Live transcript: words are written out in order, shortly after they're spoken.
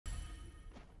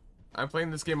I'm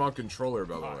playing this game on controller,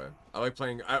 by the way. I like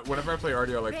playing. Whenever I play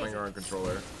Artio, I like playing her on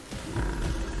controller.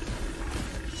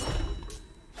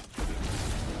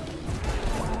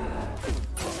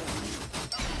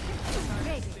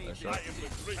 Nice shot.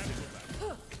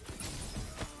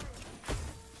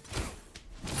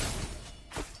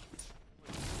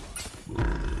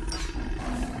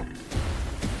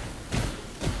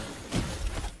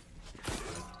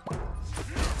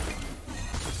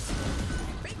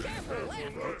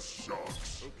 That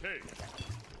sucks. Okay.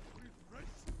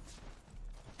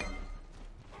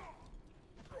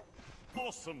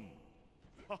 Awesome.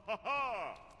 Ha ha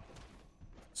ha.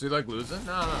 So you like losing?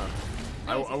 No, no.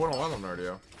 I wouldn't want on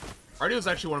Artio. Artio is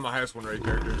actually one of my highest win rate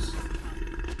characters.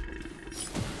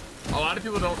 A lot of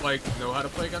people don't like know how to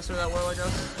play against her that well, I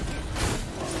guess.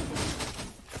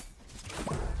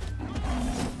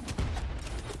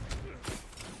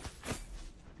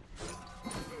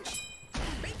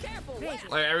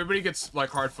 Like everybody gets like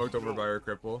hard fucked over by her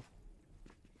cripple.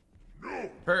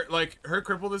 Her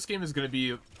cripple this game is gonna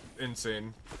be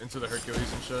insane into the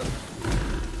Hercules and shit.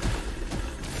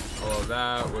 Oh,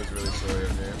 that was really silly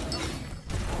of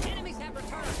me. Enemies have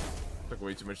returned. Took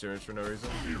way too much damage for no reason.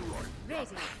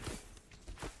 Ready.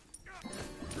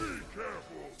 Be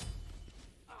careful.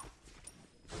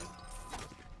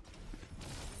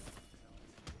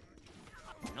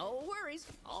 No worries.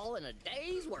 All in a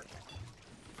day's work.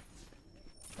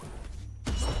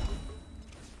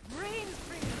 Rain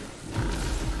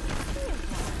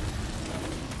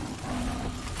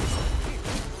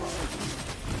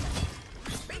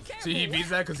See, he beats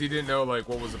that because he didn't know like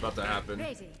what was about to happen.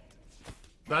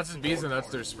 That's his bees and that's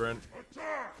their sprint.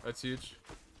 That's huge.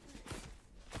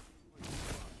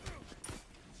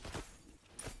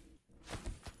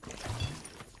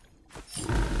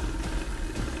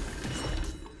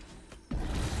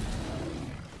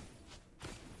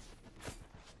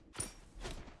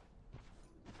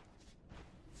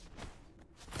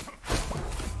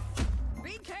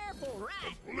 Be careful,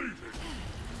 rat.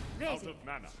 Out of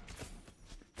mana.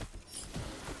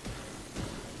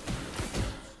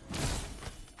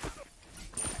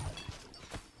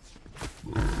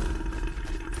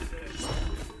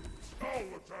 I'll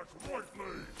attack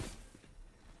rightly.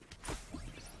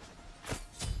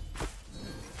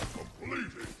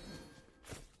 Completed.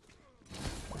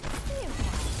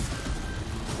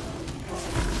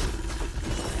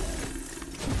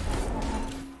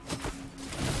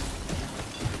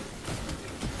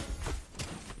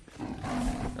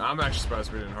 I'm actually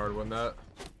surprised we didn't hard win that.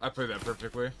 I played that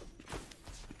perfectly.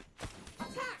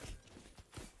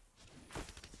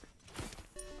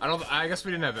 I guess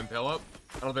we didn't have Impale up.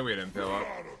 I don't think we had Impale up.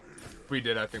 If we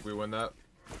did, I think we win that.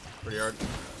 Pretty hard.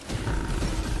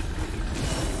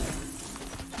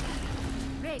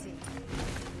 Ready.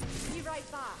 Be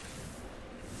right back.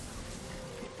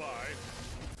 Goodbye.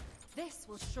 This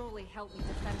will surely help me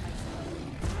defend myself.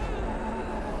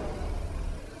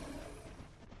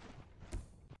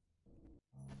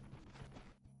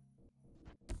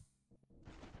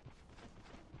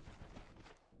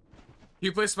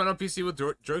 You play Smite on PC with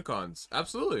Joy-Cons?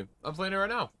 Absolutely. I'm playing it right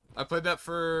now. I played that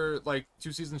for like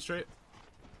 2 seasons straight.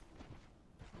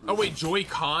 Oh wait,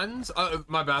 Joy-Cons?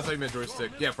 My bad, I thought you meant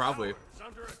joystick. Yeah, probably.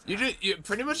 You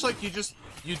pretty much like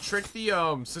you trick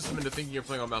the system into thinking you're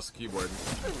playing on mouse and keyboard.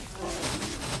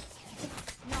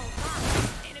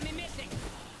 Enemy missing.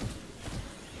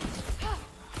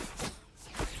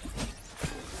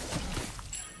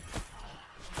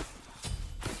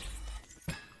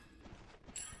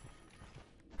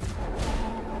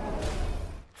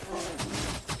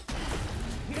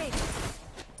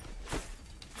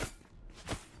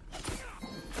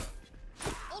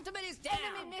 Ultimate is down.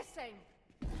 Enemy missing.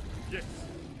 Yes.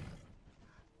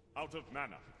 Out of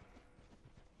mana.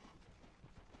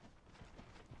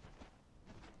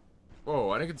 Whoa,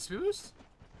 I didn't get the speed boost?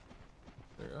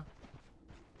 There you go.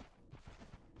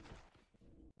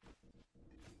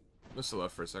 Missed the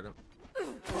left for a second.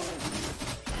 Get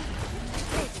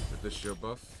this shield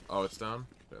buff. Oh, it's down.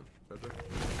 Damn.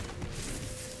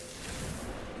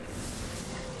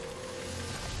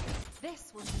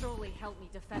 This will surely help me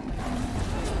defend myself.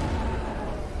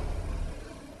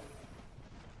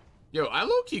 Yo, I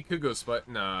low-key could go Smite.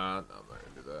 Nah, I'm not gonna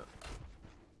do that.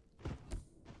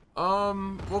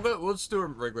 We'll just do a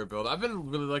regular build. I've been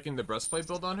really liking the breastplate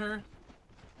build on her.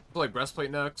 Like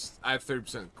breastplate next. I have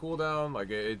 30% cooldown. Like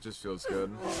it just feels good.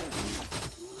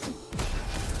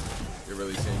 You're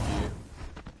really tanky.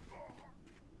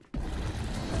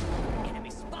 Enemy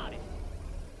spotted.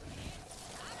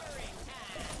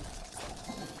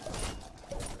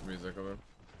 Music over.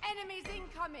 Enemies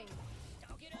incoming.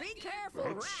 Be careful,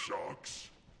 That rat. sucks.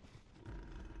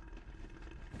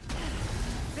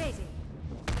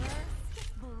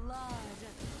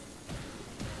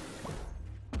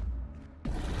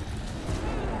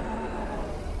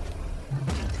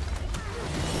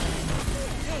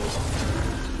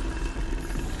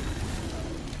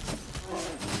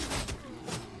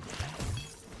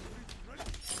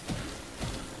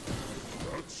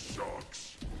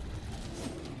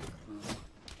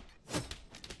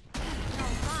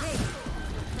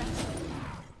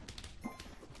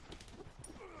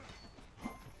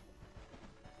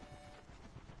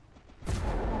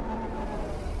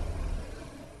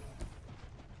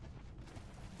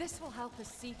 This will help us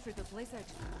see through the blizzard.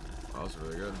 That was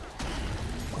really good.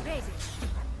 Ready.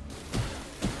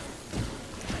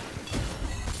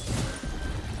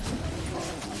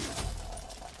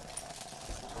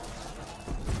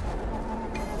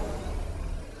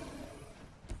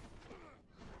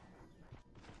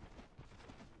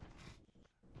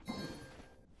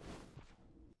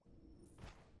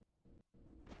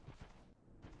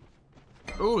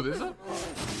 Ooh, this is a...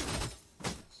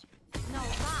 Now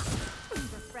that's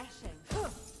refreshing.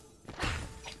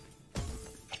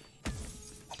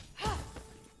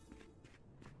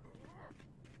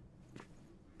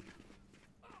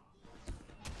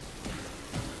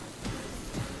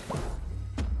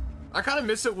 I kind of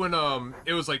miss it when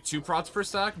it was like 2 prots per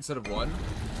stack instead of 1.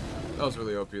 That was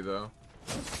really OP though.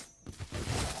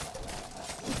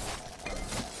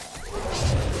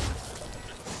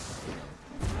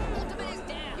 Ultimate is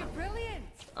down. You're brilliant.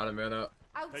 Out of mana.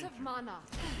 Out of mana.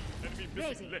 Enemy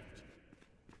missing Ready.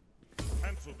 lift.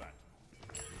 Cancel that.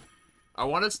 I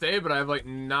want to stay, but I have like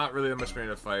not really that much mana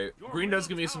to fight. Green does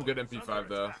give me some good MP5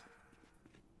 though.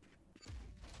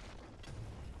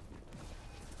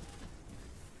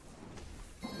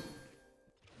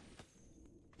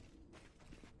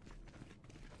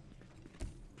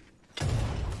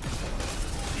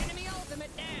 Enemy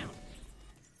ultimate down.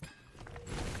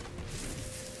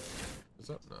 What's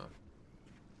up? No.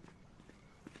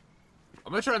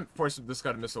 I'm gonna try and force this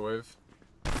guy to miss a wave.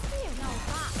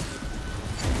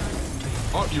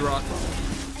 Oh, you rock.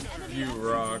 You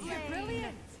rock. You're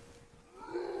brilliant.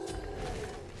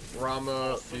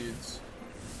 Rama feeds.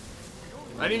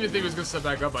 I didn't even think he was gonna step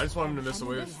back up. I just want him to miss a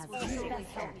wave. This will surely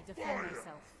help me defend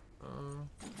myself.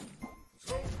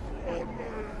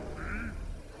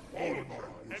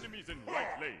 Enemies in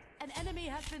right lane. An enemy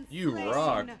has been You slain.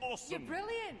 rock. You're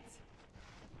brilliant.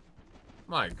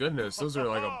 My goodness, those are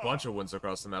like a bunch of wins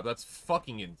across the map. That's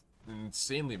fucking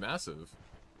insanely massive.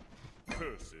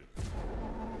 Curses.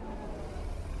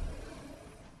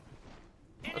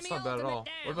 That's not bad at all.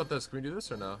 What about this? Can we do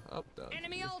this or no? Oh, down.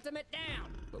 Enemy ultimate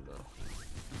down. Oh, no.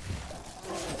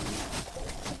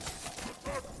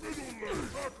 Back middle lane.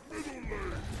 Back middle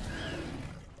lane.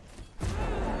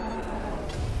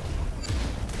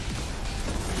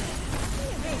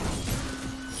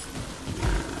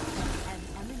 An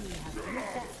enemy has been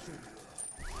defeated.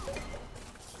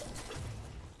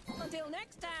 Until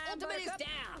next time. Ultimate is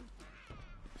down.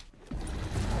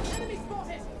 Enemy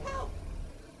spotted. Help!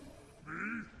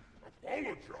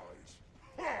 Apologize.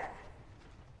 Ha!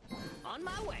 On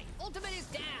my way. Ultimate is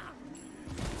down.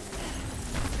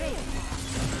 Ready.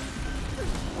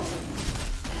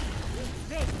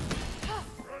 Ready.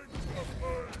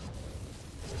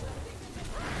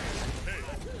 Hey,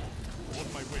 on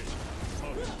my way.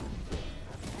 Sorry.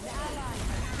 An ally.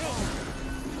 Ready.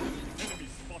 Enemy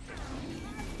spotted.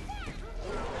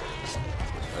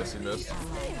 I see missed. Now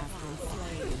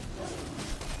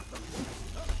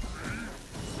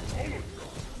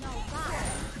that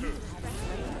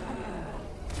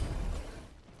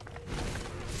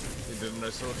He did a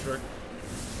nice little trick.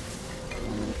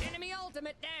 Enemy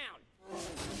ultimate down.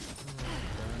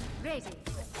 ready.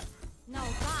 Now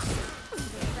that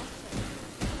refreshing.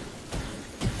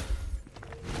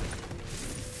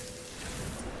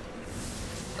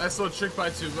 Nice little trick by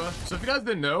Tuba. So if you guys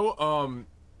didn't know,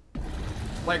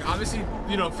 like obviously,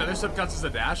 you know, Feather Step counts as a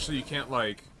dash, so you can't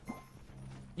like,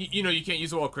 you know, you can't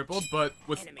use it while crippled. But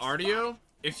with Artio,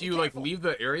 if you like leave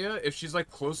the area, if she's like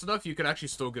close enough, you can actually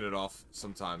still get it off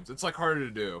sometimes. It's like harder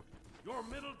to do. Your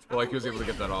middle But like he was able to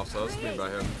get that off, so that was clean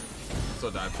by him. Still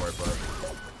died for it, but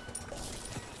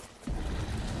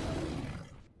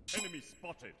enemy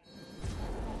spotted.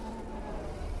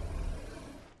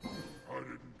 I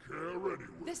didn't care anyway.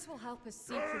 This will help us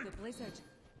see through the blizzard.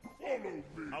 Follow me.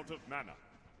 Out of mana.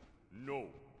 No.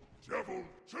 Devil,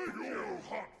 take your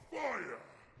hot fire.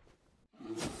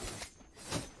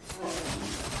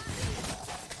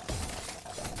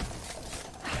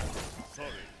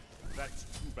 Sorry, that's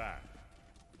too bad.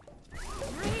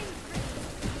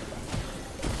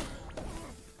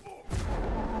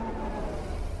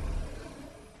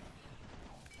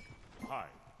 Hi.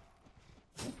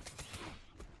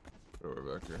 oh,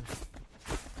 we're back here.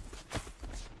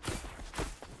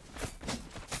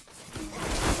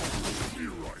 Be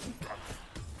right back.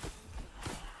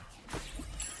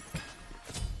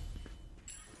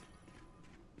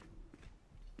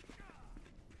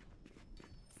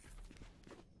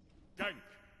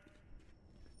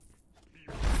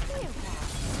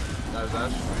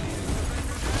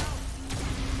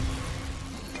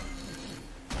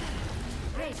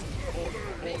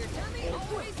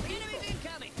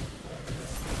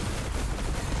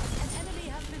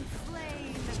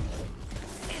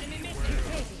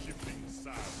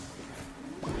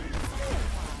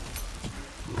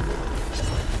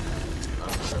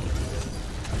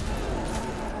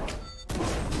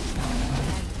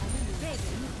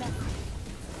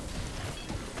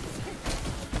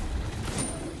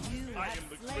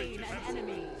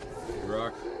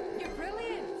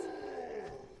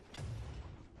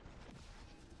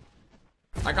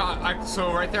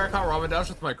 So right there I caught Ramen Dash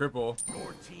with my cripple.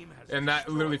 Your team has And that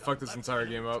literally destroyed fucked this entire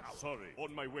game up. Sorry,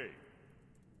 on my way.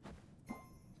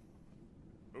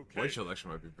 Okay. Void Shield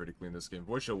actually might be pretty clean this game.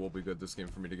 Void Shield will be good this game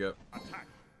for me to get. Attack.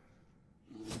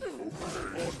 Enemy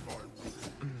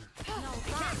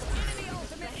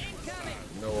ultimate incoming.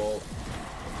 No ult.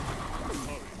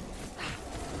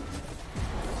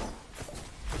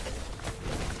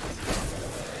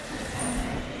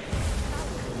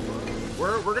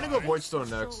 We're gonna go Void Stone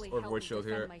next, Surely or help Void me Shield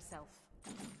defend here. myself.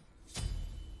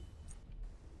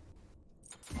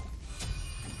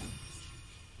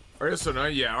 Artio's so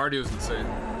nice. Yeah, Artio's insane.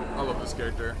 I love this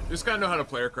character. You just gotta know how to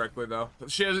play her correctly, though.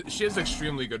 She has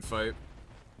extremely good fight.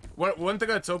 One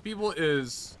thing I tell people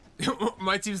is,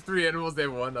 my team's 3 animals, they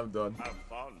won. I'm done. Have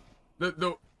fun.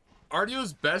 The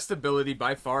Artio's best ability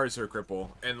by far is her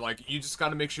cripple, and like you just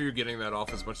gotta make sure you're getting that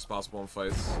off as much as possible in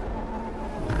fights.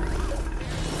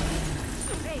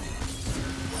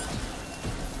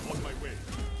 On my way.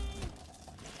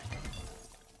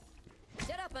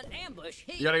 Set up an ambush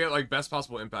here. You gotta get like best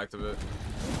possible impact of it.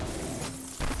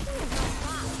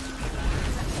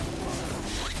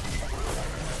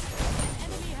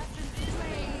 Enemy has been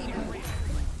slain.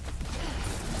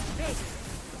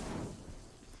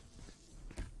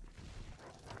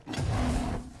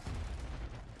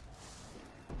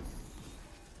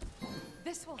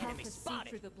 This will help Enemy us see spotted.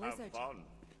 through the Have blizzard. fun.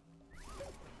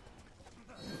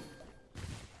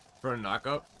 For a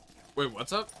knockup? Wait,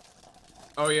 what's up?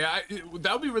 Oh yeah,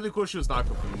 that would be really cool if she was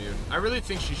knockup immune. I really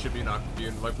think she should be knockup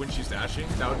immune. Like when she's dashing,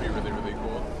 that would be really, really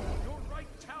cool. Your right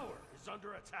tower is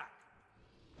under attack.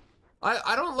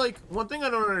 I don't like, one thing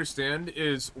I don't understand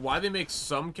is why they make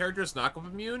some characters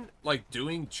knockup immune, like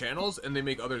doing channels, and they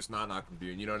make others not knockup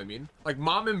immune, you know what I mean? Like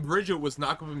Mom and Bridget was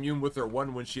knockup immune with her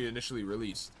 1 when she initially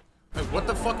released. Like what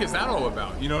the fuck is that all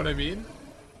about, you know what I mean?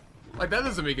 Like that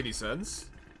doesn't make any sense.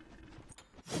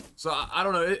 So I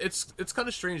don't know, it's kind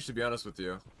of strange to be honest with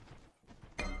you.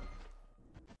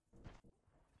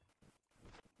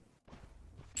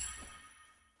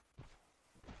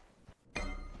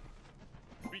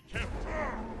 Be careful.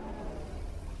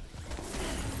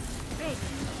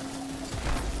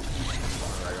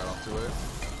 I got off to it.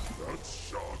 That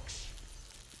sucks.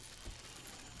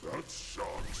 That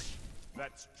sucks.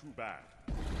 That's too bad.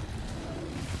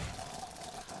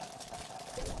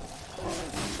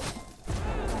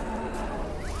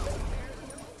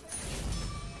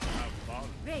 Have fun.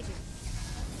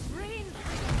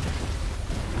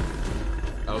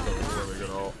 That was a really good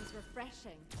ult. Is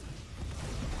refreshing.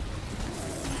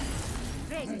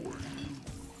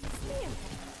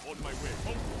 On my way.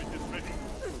 Ultimate is ready.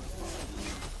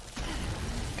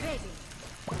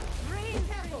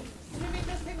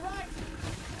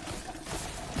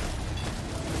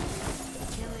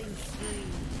 Killing spree.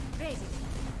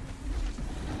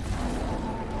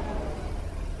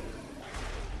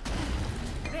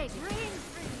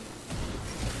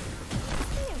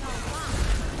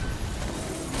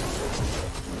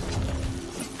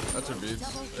 That's her beads.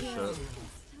 Good shit.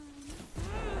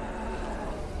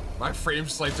 My frame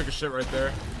just like took a shit right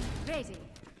there.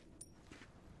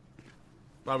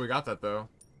 Wow, we got that though.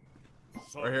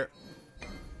 Right here.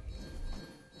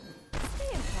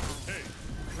 Hey,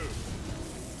 two.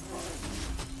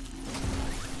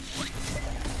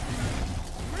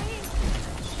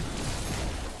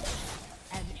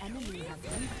 An enemy has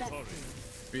been bested.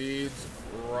 Beads,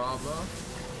 Rama.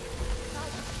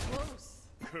 Close.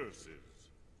 Curses.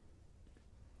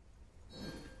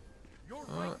 Your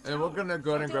And we're gonna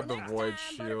go ahead and grab the Void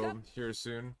Shield here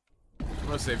soon. I'm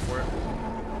gonna save for it.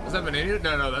 Is that Vanadium?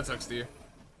 No, that's XD.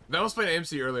 That was playing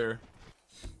AMC earlier.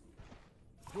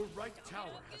 Your right tower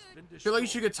has been I feel like you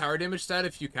should get tower damage stat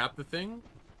if you cap the thing.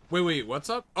 Wait, what's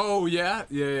up? Oh, yeah?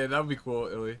 Yeah, that would be cool,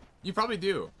 Illy. You probably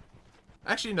do.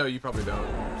 Actually, no, you probably don't.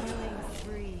 Killing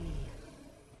spree.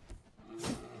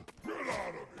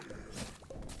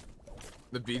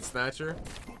 The Beat Snatcher.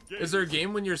 Is there a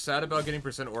game when you're sad about getting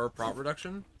percent aura prop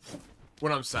reduction?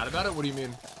 When I'm sad about it? What do you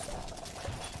mean?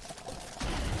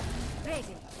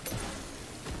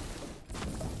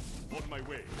 on my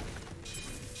way.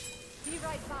 Be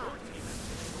right back.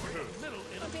 Middle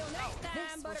enemy. Until next time,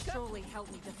 This will Buttercup. surely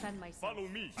help me defend myself. Follow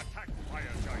me. Attack fire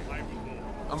giant. I will go.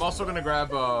 I'm also gonna grab,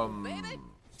 Baby.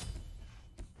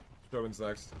 Shogun's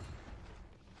next.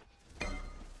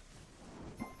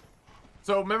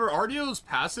 So remember, Artio's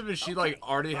passive is she like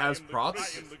already has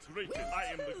prots.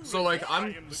 So like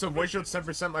so Void Shield's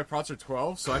 10%, my prots are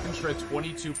 12, so I can shred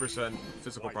 22%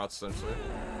 physical prots essentially.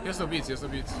 He has no beats, he has no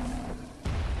beats.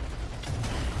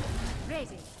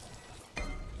 Ready.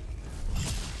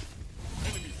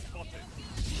 Enemy spotted.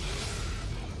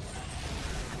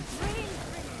 Rain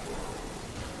free.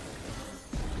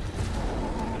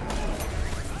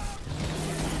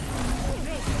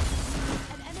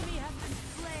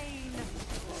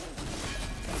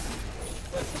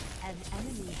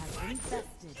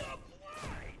 infested.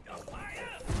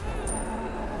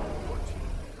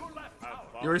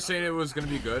 You were saying it was gonna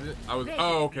be good? I was.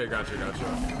 Oh, okay, gotcha.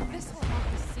 This will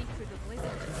help us see through the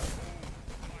blizzard.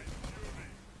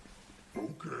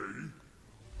 Okay.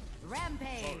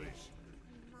 Rampage.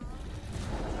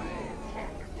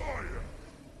 Fire.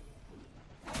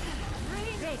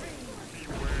 Rampage.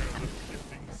 Beware the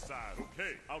shifting sand.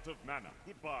 Okay, out of mana.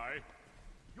 Goodbye.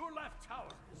 Your left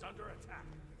tower is under attack.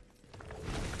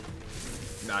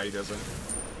 Nah, he doesn't. I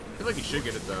feel like he should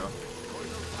get it though.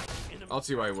 I'll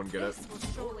see why he wouldn't get it. This will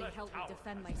surely help me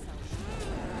defend myself.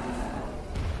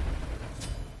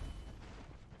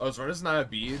 Oh, Zorn does not have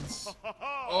beads.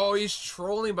 Oh, he's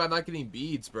trolling by not getting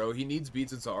beads, bro. He needs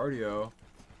beads into Artio.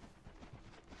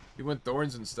 He went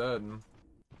Thorns instead.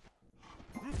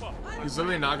 He's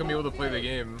literally not gonna be able to play the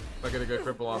game if I get a good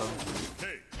cripple on him.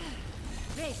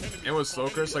 And with Slow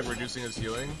Curse, like reducing his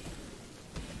healing.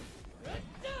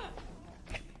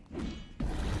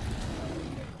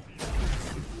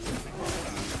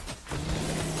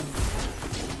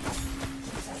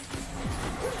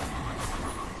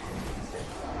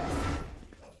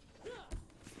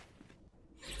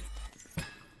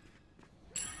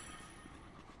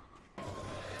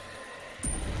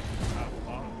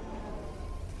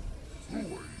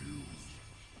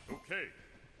 Okay.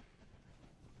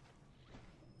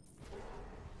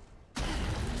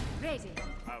 Ready.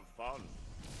 Have fun.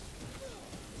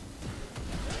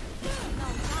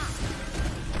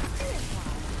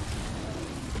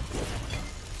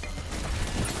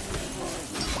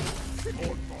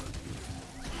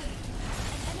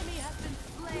 Enemy has been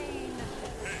slain.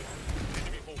 Okay.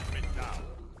 Enemy ultimate down.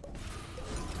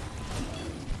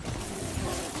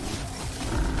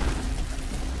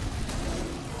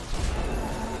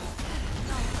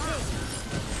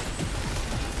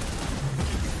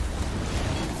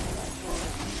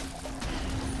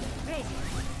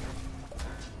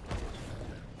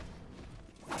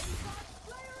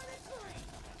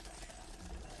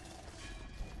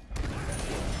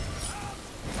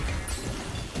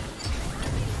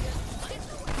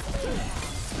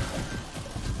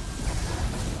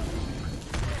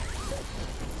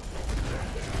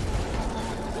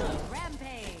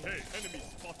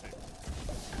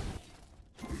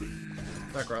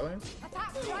 Back right lane?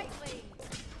 Attack rightly.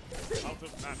 Out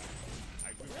of mana. I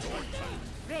will join back.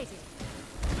 Ready.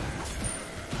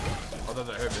 Oh, that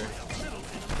hit me.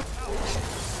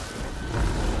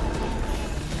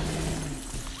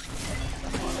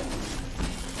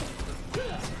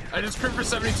 I just crit for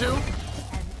 72? An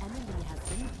enemy has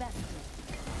been bested.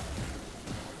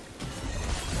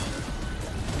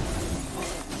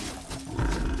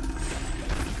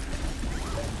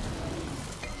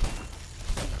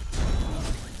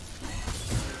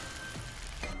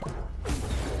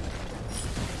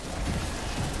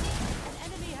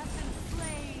 Enemy has been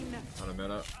slain. On a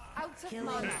minute. Out of Killing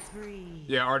mana. spree.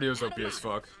 Yeah, Artio's OP as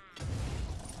fuck.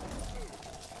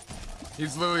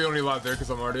 He's literally only allowed there because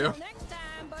I'm Artio. Next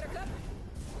time, Buttercup.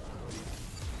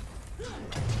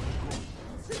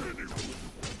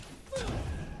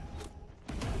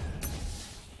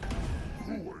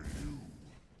 Who are you?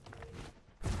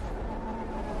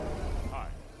 Hi.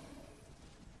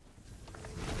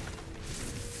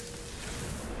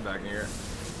 Back in here.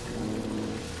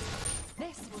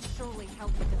 This will surely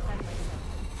help me defend myself.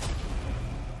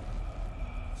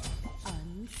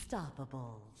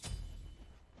 Unstoppable.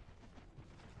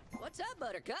 What's up,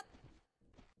 Buttercup?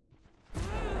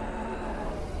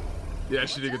 Yeah,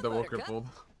 she did get up, double Buttercup? crippled.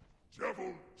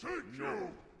 Devil, take you!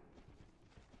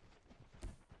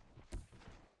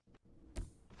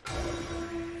 I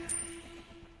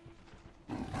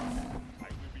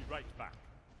will be right back.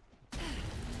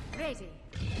 Ready.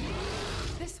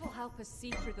 This will help us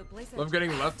see through the blizzard. Love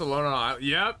getting left alone on island.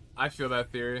 Yep, I feel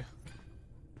that theory.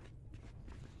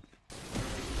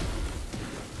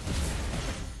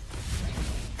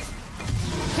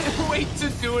 Can't wait to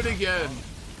do it again.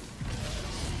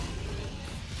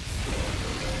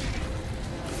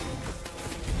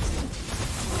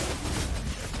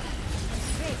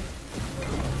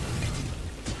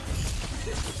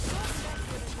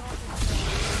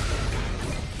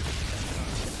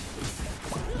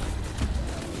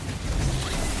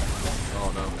 Oh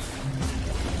no.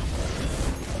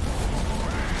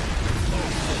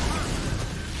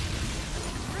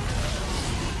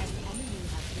 An enemy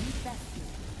has been bested.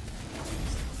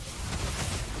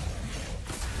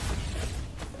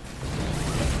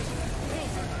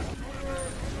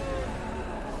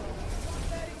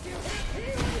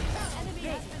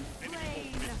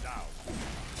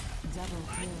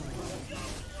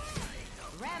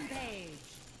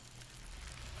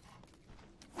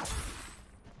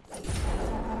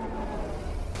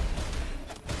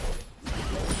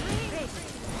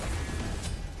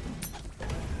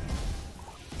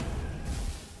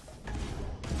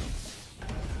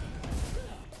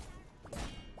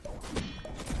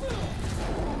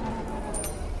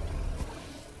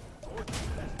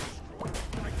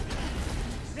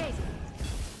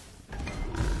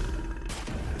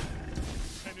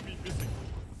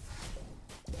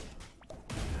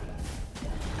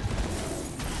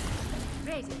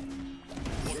 Ready.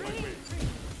 On my way.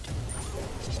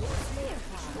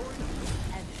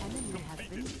 An enemy has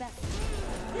been bested.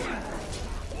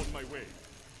 On my way.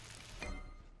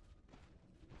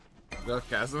 The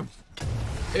chasm.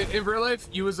 In real life,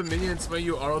 you as a minion and smite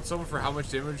you auto someone for how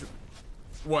much damage?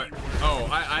 What? Oh,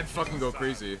 I'd fucking go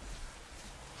crazy.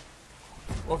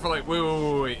 Or for like,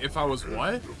 wait. If I was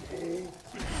what?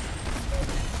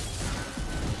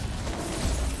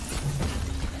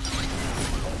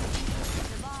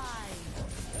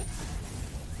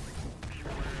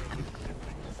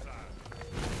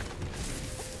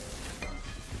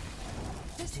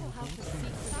 This will help us see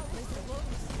countless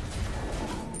blows.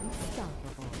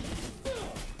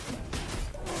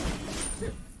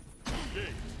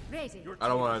 Ready. I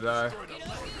don't want to die. Enemy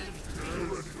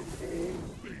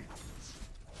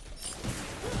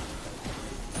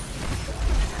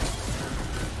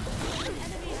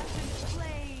has been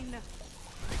slain.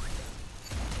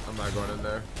 I'm not going in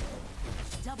there.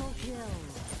 Double kill.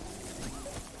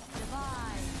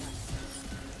 Divine.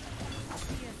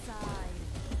 Suicide.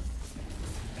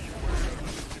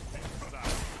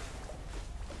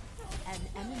 An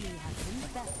enemy has been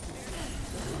bested.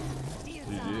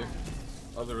 GG.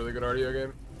 That was a really good Artio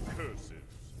game. Curses.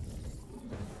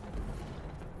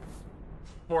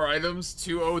 4 items,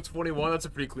 2-0-21. That's a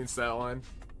pretty clean stat line.